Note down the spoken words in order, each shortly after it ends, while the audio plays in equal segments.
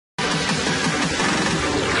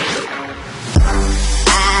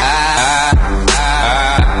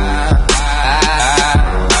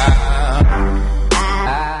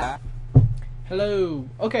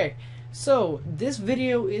Okay, so this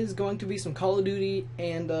video is going to be some Call of Duty,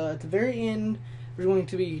 and at the very end, there's going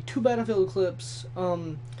to be two Battlefield clips.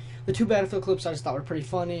 The two Battlefield clips I just thought were pretty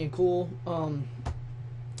funny and cool.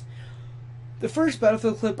 The first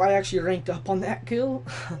Battlefield clip I actually ranked up on that kill.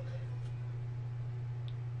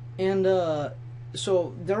 And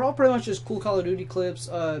so they're all pretty much just cool Call of Duty clips.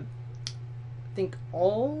 I think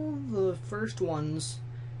all the first ones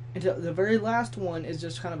until the very last one is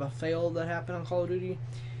just kind of a fail that happened on Call of Duty.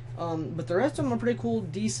 But the rest of them are pretty cool,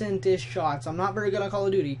 decent-ish shots. I'm not very good on Call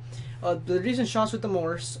of Duty. They're decent shots with the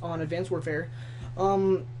Morse on Advanced Warfare.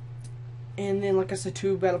 And then, like I said,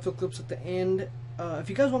 two Battlefield clips at the end. If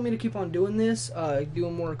you guys want me to keep on doing this,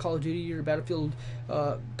 doing more Call of Duty or Battlefield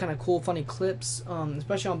kind of cool, funny clips,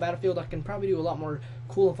 especially on Battlefield, I can probably do a lot more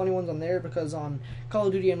cool and funny ones on there, because on Call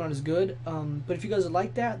of Duty I'm not as good. But if you guys would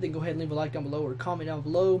like that, then go ahead and leave a like down below or comment down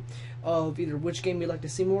below of either which game you'd like to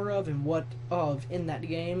see more of and what of in that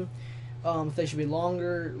game. If they should be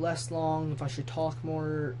longer, less long, if I should talk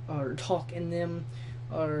more or talk in them,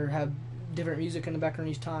 or have different music in the background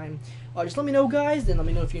each time. Just let me know, guys, then let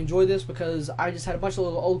me know if you enjoy this, because I just had a bunch of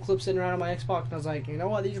little old clips sitting around on my Xbox and I was like, you know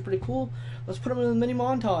what, these are pretty cool, let's put them in a mini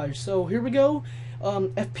montage. So here we go.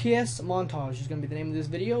 FPS montage is going to be the name of this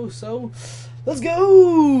video, so let's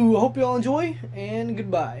go. Hope you all enjoy, and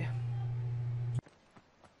goodbye.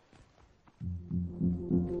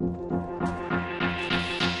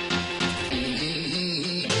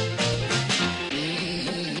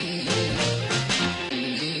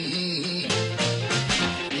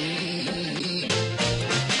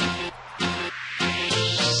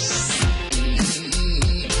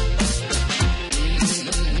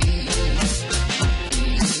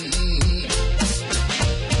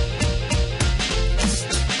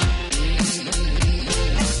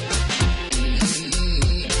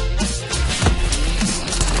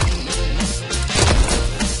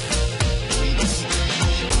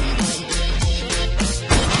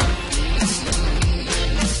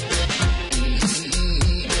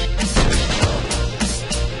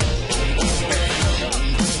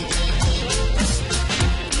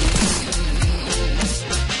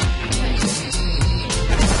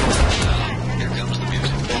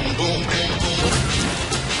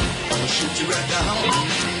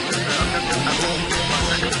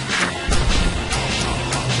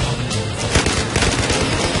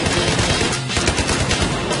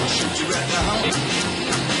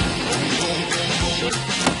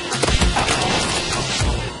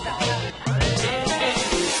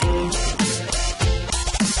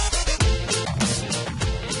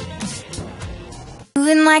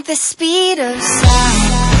 Moving like the speed of sound.